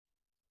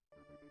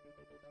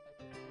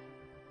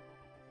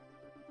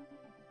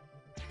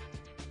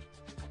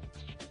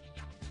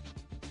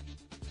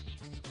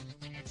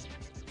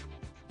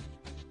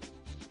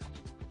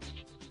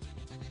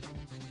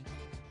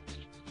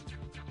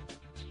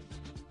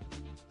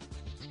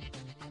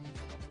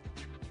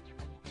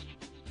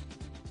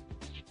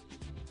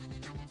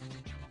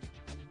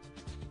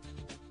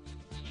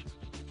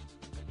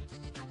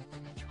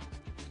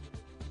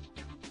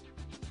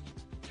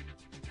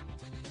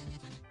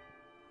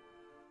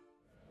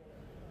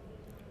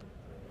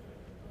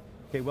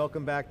Okay,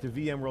 welcome back to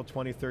VMworld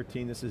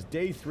 2013. This is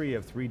day 3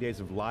 of 3 days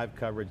of live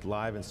coverage,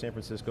 live in San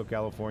Francisco,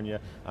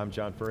 California. I'm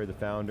John Furrier, the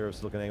founder of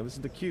SiliconANGLE. This is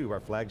theCUBE, our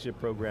flagship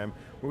program,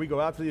 where we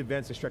go out to the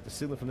events, extract the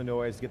signal from the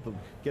noise, get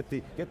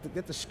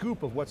the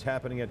scoop of what's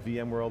happening at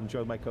VMworld, and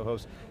join my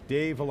co-host,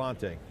 Dave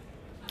Vellante.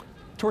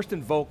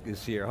 Torsten Volk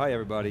is here. Hi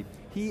everybody.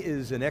 He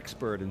is an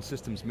expert in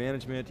systems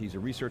management. He's a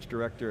research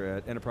director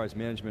at Enterprise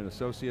Mangement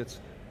Associates.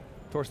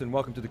 Torsten,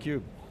 welcome to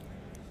theCUBE.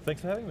 Thanks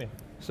for having me.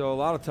 So a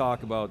lot of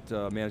talk about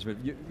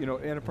management. You know,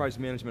 Enterprise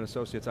Mangement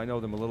Associates, I know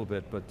them a little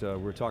bit, but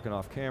we're talking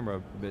off camera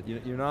a bit.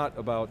 You're not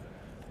about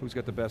who's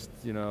got the best,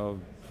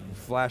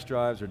 flash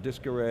drives or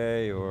disk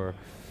array or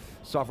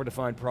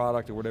software-defined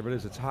product or whatever it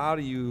is. It's how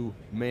do you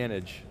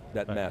manage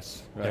that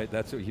mess, right? Yeah.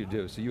 That's what you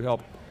do. So you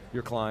help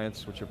your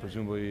clients, which are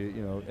presumably,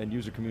 end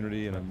user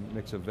community and a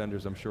mix of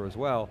vendors, I'm sure as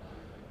well,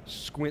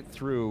 squint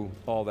through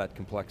all that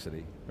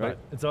complexity, right?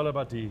 It's all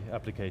about the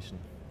application,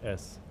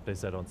 as they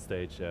said on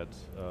stage at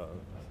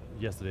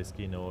yesterday's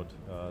keynote,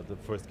 the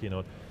first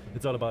keynote.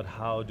 It's all about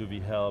how do we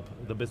help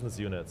the business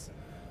units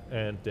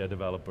and their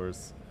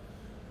developers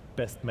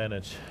best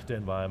manage the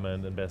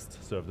environment and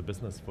best serve the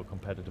business for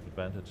competitive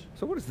advantage.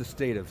 So what is the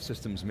state of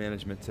systems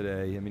management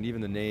today? I mean,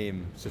 even the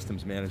name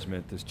systems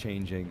management is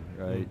changing,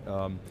 right?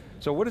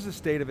 So what is the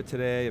state of it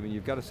today? I mean,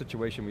 you've got a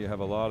situation where you have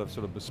a lot of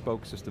sort of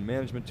bespoke system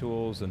management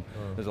tools and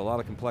there's a lot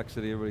of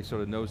complexity, everybody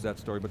sort of knows that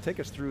story, but take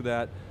us through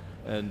that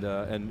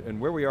and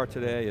where we are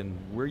today and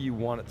where you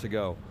want it to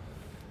go.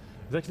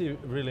 It's actually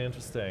really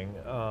interesting.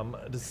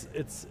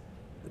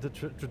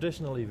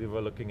 Traditionally we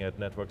were looking at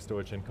network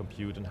storage and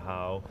compute and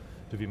how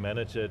do we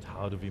manage it,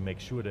 how do we make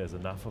sure there's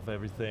enough of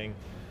everything.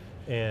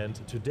 And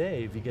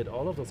today we get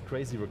all of those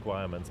crazy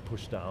requirements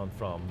pushed down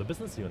from the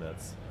business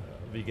units.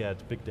 We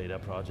get big data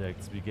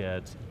projects, we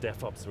get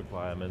DevOps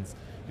requirements,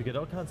 we get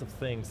all kinds of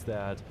things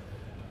that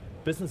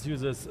business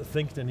users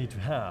think they need to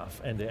have,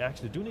 and they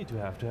actually do need to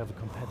have a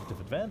competitive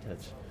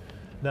advantage.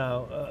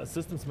 Now,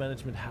 systems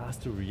management has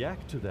to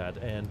react to that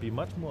and be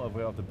much more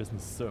aware of the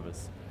business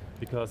service.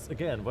 Because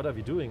again, what are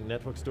we doing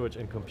network storage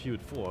and compute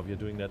for? We are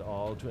doing that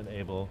all to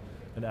enable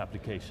an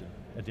application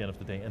at the end of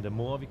the day. And the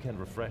more we can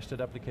refresh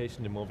that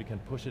application, the more we can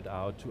push it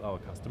out to our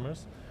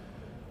customers,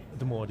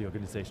 the more the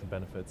organization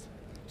benefits.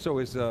 So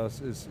is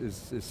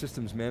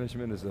systems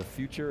management as a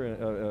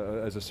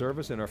future, as a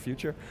service in our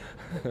future?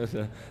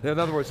 In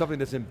other words, something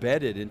that's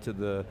embedded into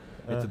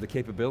the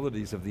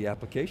capabilities of the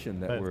application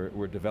that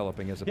we're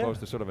developing, as opposed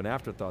to sort of an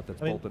afterthought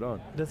that's bolted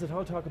on. There's a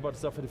whole talk about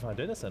software-defined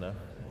data center.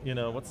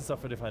 What's a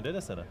software-defined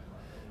data center?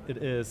 It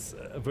is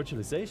a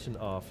virtualization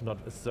of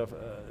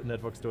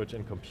network storage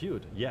and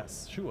compute.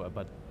 Yes, sure,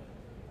 but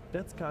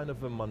that's kind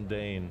of a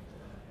mundane,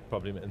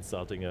 probably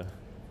insulting a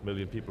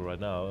million people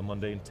right now, a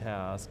mundane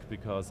task,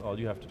 because all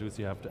you have to do is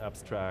you have to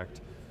abstract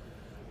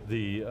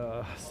the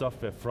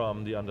software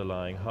from the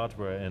underlying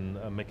hardware and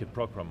make it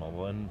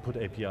programmable and put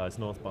APIs,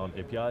 northbound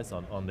APIs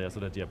on there so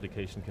that the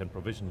application can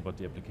provision what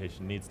the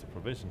application needs to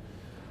provision.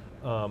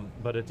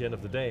 But at the end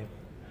of the day,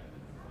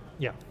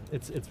 yeah,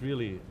 it's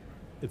really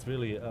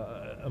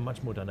a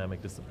much more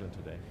dynamic discipline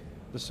today.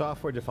 The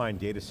software-defined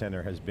data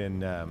center has been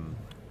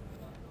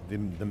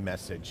the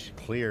message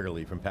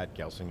clearly from Pat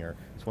Gelsinger.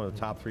 It's one of the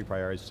top 3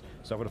 priorities: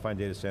 software-defined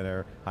data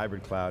center,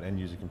 hybrid cloud, end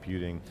user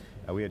computing.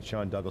 We had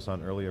Sean Douglas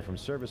on earlier from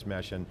Service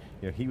Mesh, and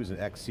he was an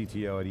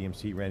ex-CTO at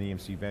EMC, ran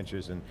EMC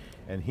Ventures,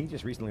 and he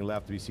just recently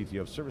left to be CTO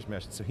of Service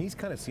Mesh, so he's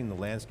kind of seen the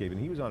landscape, and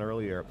he was on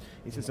earlier,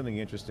 he said something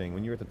interesting.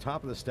 When you're at the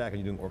top of the stack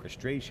and you're doing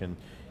orchestration,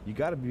 you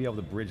got to be able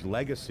to bridge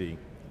legacy,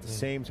 at the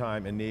same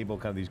time enable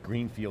kind of these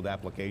greenfield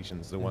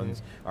applications, the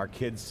ones our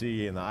kids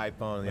see in the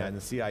iPhone and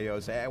the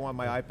CIOs say, hey, I want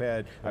my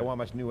iPad, I want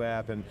my new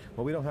app, and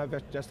well, we don't have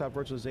desktop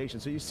virtualization.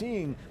 So you're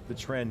seeing the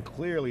trend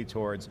clearly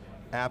towards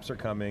apps are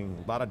coming,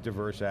 a lot of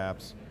diverse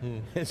apps.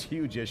 It's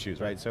huge issues,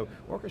 right? So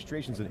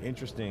orchestration's an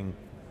interesting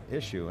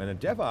issue, and a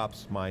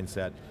DevOps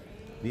mindset,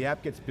 the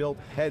app gets built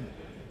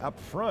up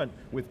front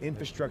with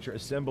infrastructure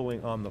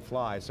assembling on the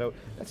fly. So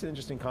that's an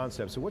interesting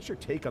concept. So what's your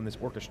take on this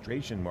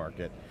orchestration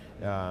market?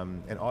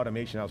 And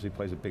automation obviously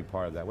plays a big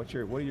part of that. What's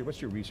your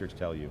research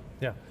tell you?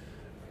 Yeah,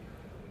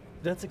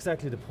 that's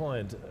exactly the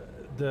point.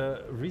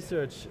 The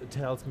research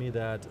tells me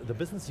that the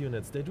business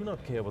units, they do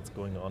not care what's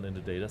going on in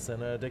the data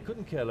center. They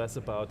couldn't care less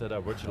about that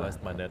I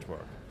virtualized my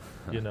network.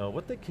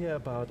 What they care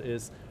about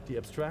is the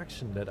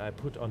abstraction that I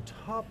put on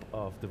top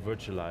of the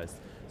virtualized.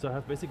 So I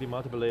have basically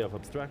multiple layers of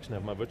abstraction. I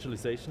have my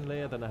virtualization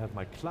layer, then I have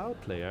my cloud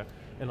layer,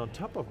 and on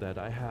top of that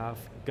I have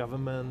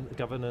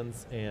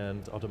governance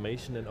and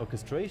automation and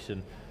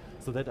orchestration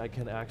so that I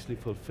can actually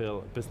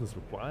fulfill business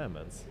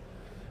requirements.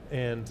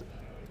 And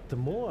the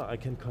more I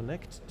can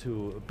connect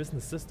to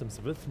business systems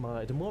with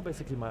the more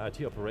basically my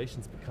IT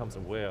operations becomes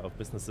aware of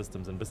business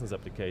systems and business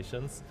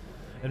applications.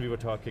 And we were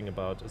talking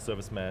about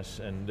Service Mesh,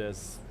 and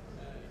there's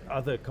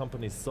other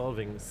companies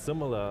solving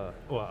similar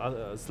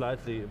or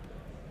slightly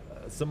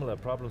similar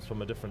problems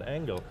from a different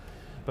angle.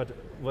 But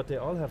what they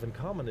all have in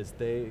common is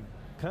they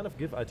kind of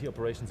give IT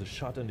operations a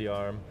shot in the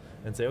arm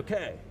and say,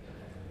 okay,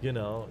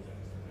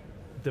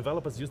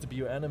 developers used to be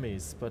your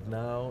enemies, but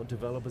now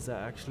developers are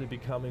actually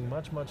becoming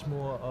much, much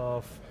more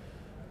of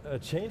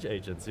change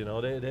agents. You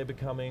know, they're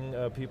becoming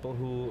people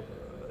who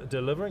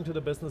delivering to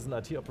the business, and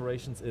IT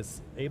operations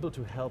is able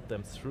to help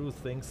them through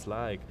things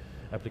like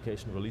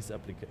application release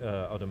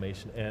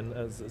automation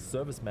and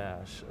service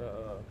mesh,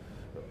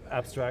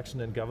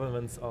 abstraction and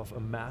governance of a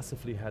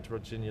massively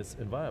heterogeneous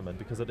environment,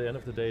 because at the end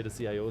of the day, the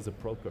CIO is a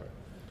broker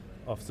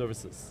of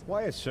services.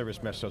 Why is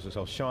service mesh so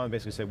successful? Sean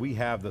basically said we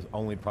have the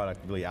only product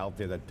really out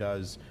there that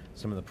does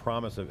some of the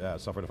promise of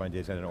software-defined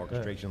data at an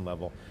orchestration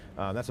level.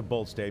 That's a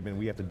bold statement.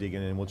 We have to dig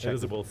in and we'll check. It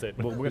is a bold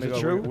statement. We're is it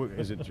true? We're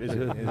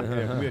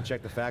going to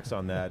check the facts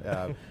on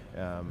that.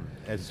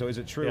 So is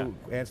it true?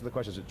 Yeah. Answer the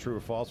question, is it true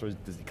or false, or is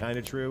it kind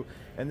of true?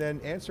 And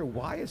then answer,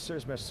 why is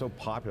service mesh so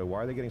popular?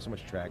 Why are they getting so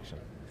much traction?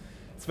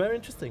 It's very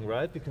interesting,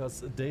 right?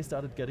 Because they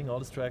started getting all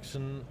this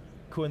traction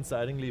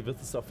coincidingly with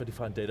the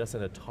software-defined data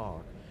center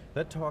talk.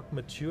 That talk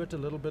matured a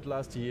little bit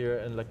last year,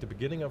 and like the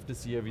beginning of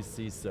this year, we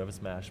see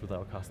service mesh with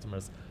our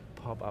customers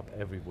pop up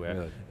everywhere.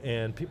 Really?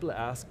 And people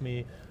ask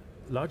me,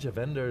 larger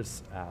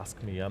vendors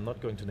ask me, I'm not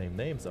going to name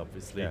names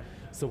obviously,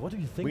 so what do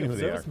you think of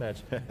service mesh?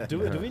 do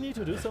we need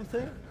to do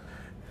something?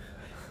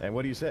 And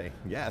what do you say?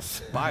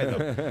 Yes, buy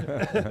them.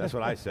 That's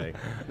what I say.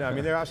 No, I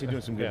mean, they're actually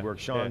doing some good work.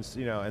 Sean's,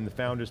 you know, and the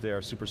founders there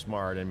are super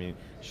smart. I mean,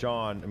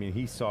 Sean,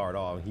 he saw it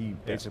all. He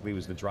basically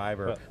was the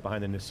driver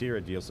behind the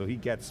Nasira deal, so he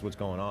gets what's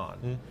going on.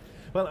 Mm.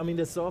 Well, I mean,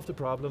 they solved the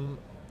problem,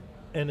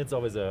 and it's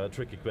always a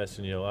tricky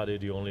question, you know, are they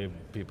the only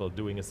people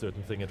doing a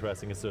certain thing,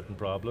 addressing a certain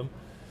problem?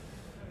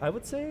 I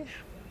would say,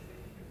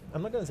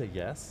 I'm not going to say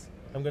yes,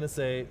 I'm going to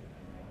say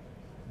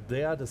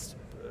they are the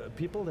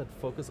people that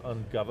focus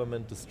on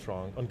governance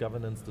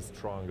the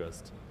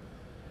strongest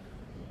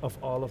of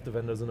all of the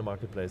vendors in the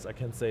marketplace. I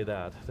can say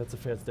that. That's a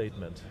fair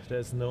statement.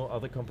 There's no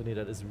other company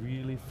that is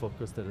really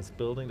focused, that is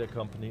building their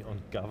company on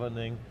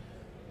governing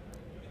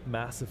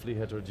massively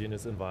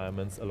heterogeneous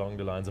environments along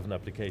the lines of an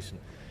application.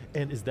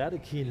 And is that a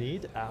key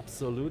need?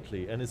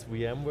 Absolutely. And is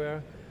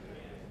VMware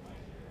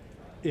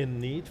in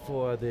need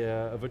for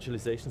their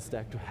virtualization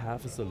stack to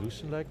have a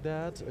solution like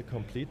that,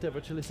 complete their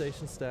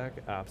virtualization stack?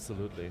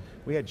 Absolutely.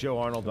 We had Joe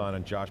Arnold on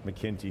and Josh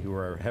McKinty, who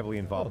are heavily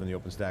involved in the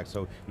OpenStack.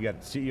 So you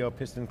got CEO of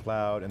Piston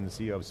Cloud and the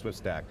CEO of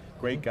SwiftStack.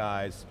 Great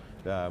guys.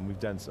 We've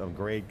done some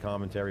great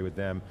commentary with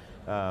them.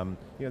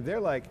 You know, they're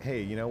like,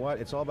 hey, you know what?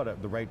 It's all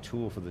about the right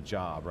tool for the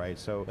job, right?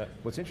 So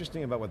what's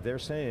interesting about what they're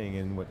saying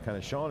and what kind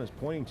of Sean is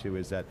pointing to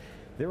is that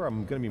there are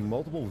going to be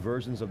multiple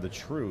versions of the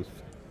truth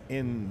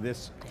in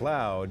this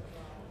cloud,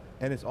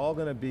 and it's all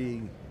going to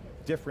be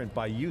different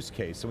by use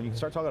case. So when you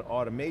start talking about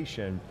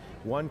automation,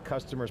 one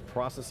customer's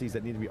processes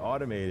that need to be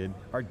automated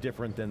are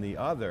different than the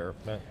other,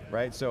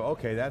 right? So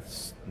okay,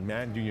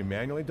 do you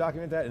manually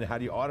document that, and how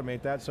do you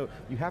automate that? So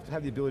you have to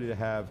have the ability to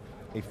have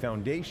a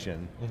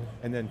foundation,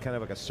 and then kind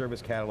of like a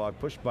service catalog,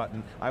 push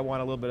button, I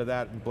want a little bit of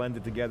that, and blend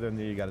it together, and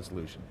then you got a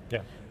solution.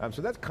 Yeah.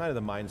 So that's kind of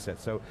the mindset.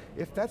 So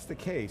if that's the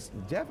case,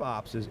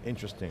 DevOps is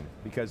interesting,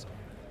 because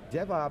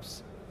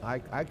DevOps,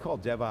 I call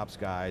DevOps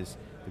guys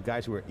the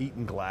guys who were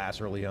eating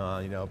glass early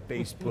on, you know,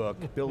 Facebook,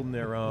 building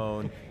their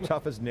own,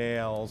 tough as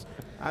nails,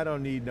 I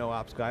don't need no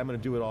ops guy, I'm going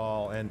to do it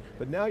all.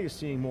 But now you're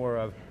seeing more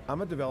of,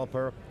 I'm a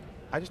developer,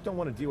 I just don't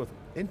want to deal with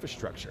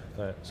infrastructure.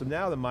 Right. So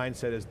now the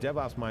mindset is,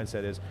 DevOps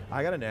mindset is,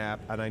 I got an app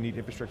and I need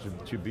infrastructure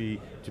to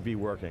be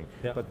working.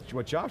 Yep. But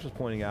what Josh was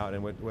pointing out,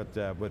 and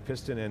what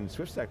Piston and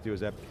SwiftStack do, is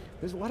that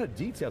there's a lot of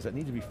details that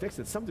need to be fixed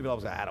that some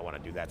developers say, I don't want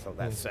to do that, so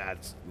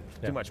that's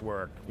too much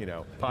work. You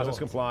know, process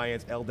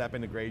compliance, LDAP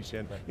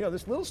integration, you know,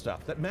 this little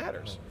stuff that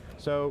matters.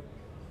 So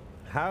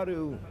how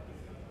do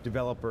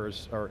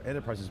developers or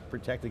enterprises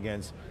protect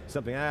against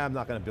something, I'm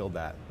not going to build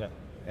that?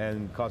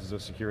 And causes a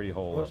security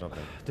hole or something.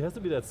 There has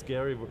to be that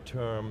scary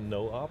term,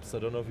 no-ops. I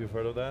don't know if you've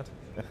heard of that.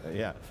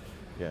 Yeah.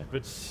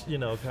 Which, you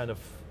know, kind of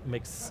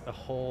makes a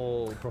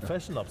whole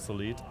profession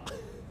obsolete.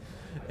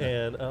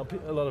 And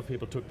a lot of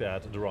people took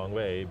that the wrong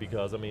way,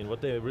 because I mean,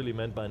 what they really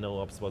meant by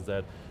no-ops was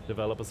that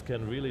developers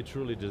can really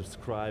truly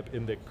describe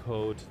in their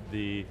code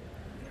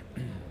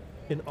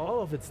in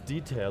all of its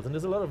details, and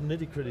there's a lot of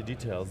nitty-gritty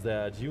details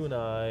that you and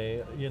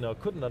I, you know,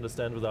 couldn't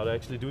understand without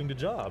actually doing the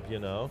job, you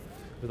know,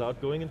 without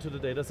going into the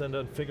data center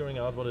and figuring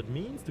out what it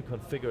means to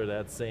configure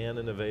that SAN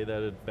in a way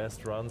that it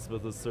best runs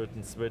with a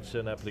certain switch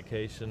and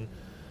application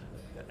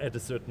at a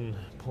certain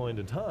point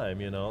in time,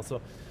 you know. So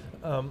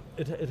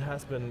it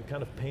has been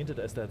kind of painted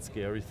as that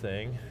scary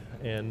thing,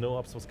 and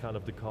no-ops was kind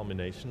of the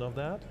culmination of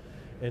that.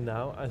 And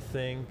now I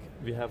think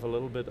we have a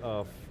little bit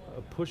of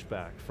a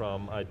pushback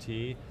from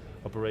IT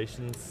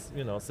operations,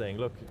 you know, saying,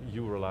 look,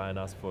 you rely on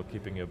us for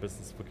keeping your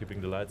business, for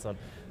keeping the lights on,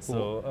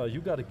 so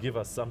you got to give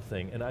us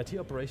something. And IT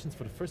operations,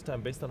 for the first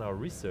time, based on our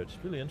research,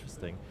 really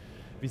interesting,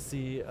 we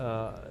see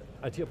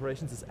IT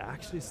operations is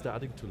actually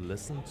starting to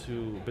listen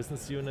to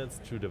business units,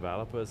 to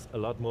developers, a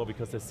lot more,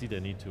 because they see they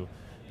need to.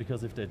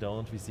 Because if they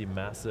don't, we see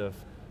massive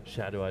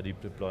shadow ID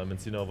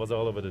deployments. You know, it was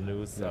all over the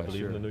news, I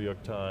believe in the New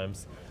York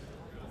Times,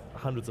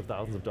 hundreds of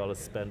thousands of dollars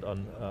spent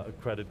on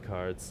credit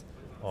cards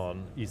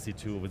on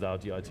EC2 without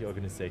the IT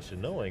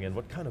organization knowing, and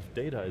what kind of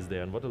data is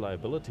there and what a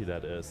liability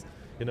that is.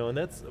 And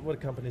that's what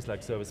companies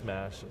like Service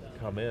Mesh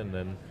come in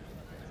and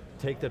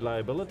take that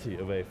liability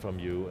away from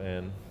you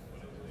and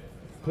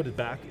put it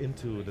back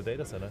into the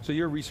data center. So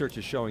your research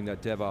is showing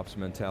that DevOps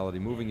mentality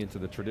moving into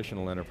the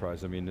traditional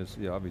enterprise. I mean,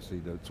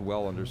 obviously it's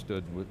well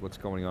understood what's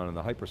going on in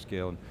the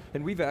hyperscale.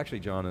 And we've actually,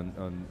 John,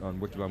 on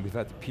Wikibon, we've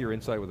had the peer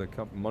insight with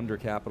a Munder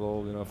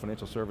Capital,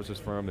 financial services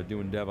firm, they're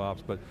doing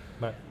DevOps, but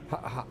right.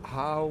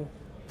 how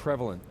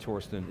prevalent,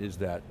 Torsten, is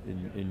that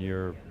in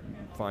your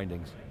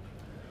findings?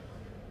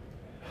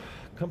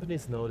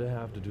 Companies know they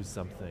have to do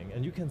something,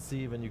 and you can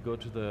see when you go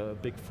to the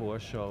big four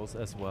shows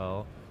as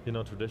well,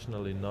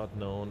 traditionally not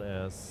known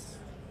as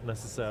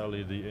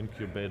necessarily the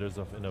incubators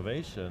of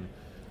innovation,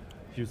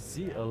 you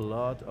see a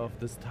lot of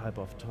this type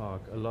of talk,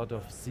 a lot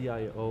of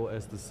CIO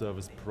as the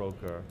service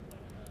broker.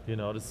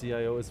 The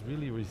CIO is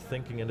really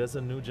rethinking, and there's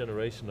a new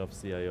generation of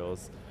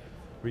CIOs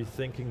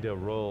rethinking their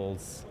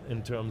roles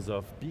in terms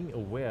of being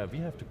aware we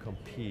have to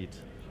compete.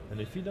 And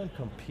if you don't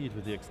compete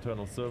with the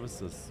external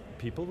services,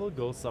 people will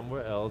go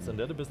somewhere else, and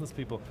they're the business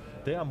people.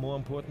 They are more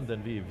important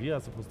than we. We are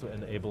supposed to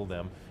enable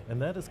them.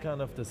 And that is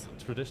kind of this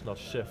traditional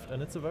shift,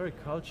 and it's a very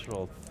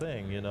cultural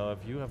thing. If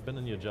you have been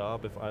in your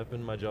job, if I've been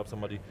in my job,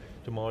 somebody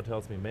tomorrow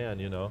tells me, man,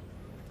 you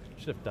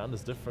should have done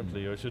this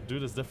differently, or should do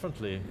this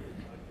differently.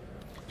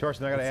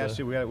 Torsten, I got to ask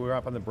you, we're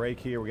up on the break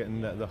here, we're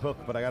getting the hook,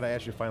 but I got to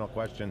ask you a final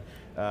question,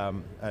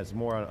 as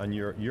more on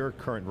your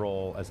current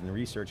role as a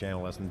research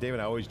analyst. And David,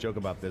 I always joke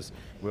about this.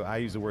 I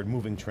use the word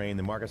moving train.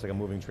 The market's like a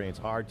moving train. It's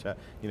hard to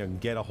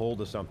get a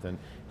hold of something.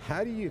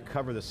 How do you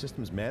cover the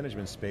systems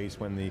management space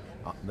when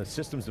the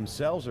systems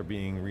themselves are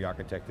being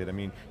re-architected? I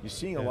mean, you're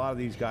seeing a lot of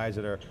these guys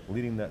that are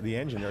leading the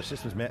engine. They're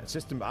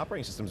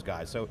operating systems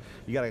guys. So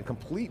you got a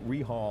complete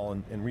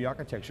rehaul and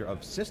re-architecture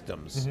of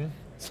systems. Mm-hmm.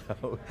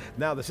 So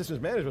now the systems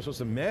manager is supposed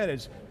to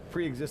manage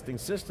pre-existing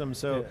systems,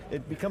 so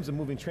it becomes a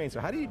moving train. So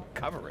how do you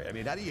cover it? I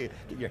mean, how do you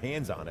get your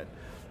hands on it?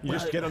 You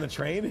just get on the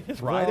train and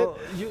just ride it?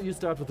 You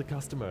start with the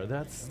customer.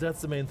 That's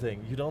the main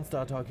thing. You don't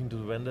start talking to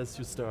the vendors,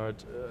 you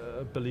start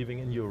believing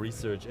in your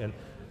research and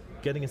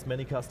getting as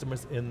many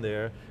customers in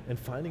there and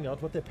finding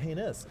out what their pain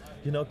is.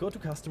 Go to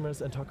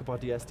customers and talk about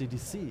the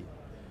SDDC.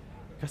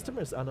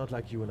 Customers are not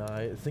like you and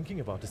I thinking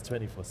about this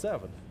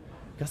 24/7.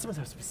 Customers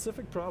have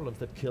specific problems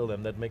that kill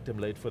them, that make them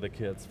late for their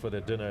kids, for their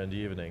dinner in the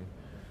evening,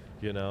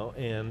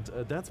 and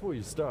that's where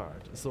you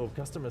start. So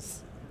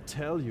customers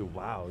tell you,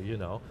 wow,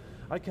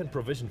 I can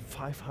provision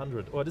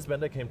 500, or this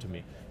vendor came to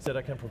me, said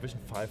I can provision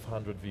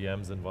 500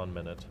 VMs in 1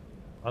 minute,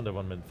 under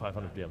 1 minute,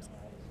 500 VMs.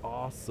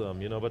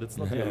 Awesome, but it's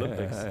not the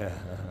Olympics.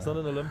 It's not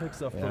an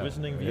Olympics of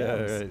provisioning VMs.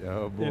 Yeah, right.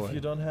 Oh boy. If you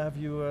don't have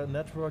your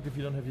network, if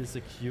you don't have your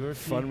security.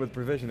 Fun with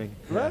provisioning.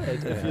 Right.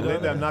 If you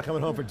Linda, I'm not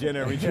coming home for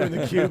dinner. We're doing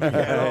theCUBE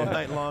again all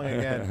night long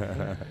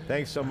again.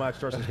 Thanks so much,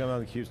 Torsten's coming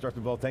on theCUBE.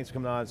 Torsten Volk, thanks for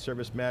coming on.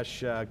 Service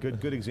Mesh,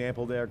 good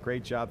example there.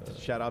 Great job.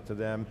 Shout out to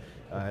them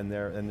and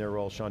their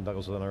role. Sean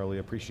Douglas was on earlier.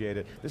 Appreciate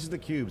it. This is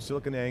theCUBE,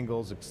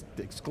 SiliconANGLE's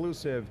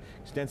exclusive,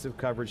 extensive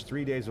coverage.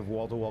 3 days of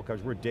wall-to-wall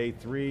coverage. We're day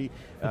 3.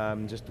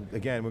 Just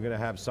again, we're going to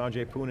have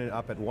Sanjay Poonen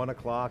up at 1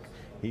 o'clock.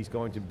 He's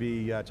going to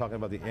be talking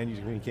about the end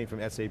user. He came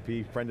from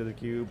SAP, friend of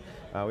theCUBE.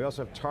 We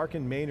also have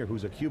Tarkan Maynard,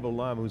 who's a CUBE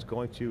alum, who's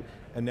going to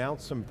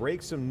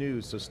break some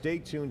news. So stay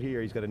tuned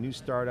here. He's got a new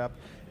startup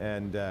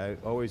and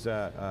always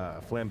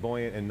a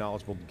flamboyant and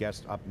knowledgeable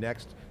guest up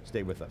next.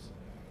 Stay with us.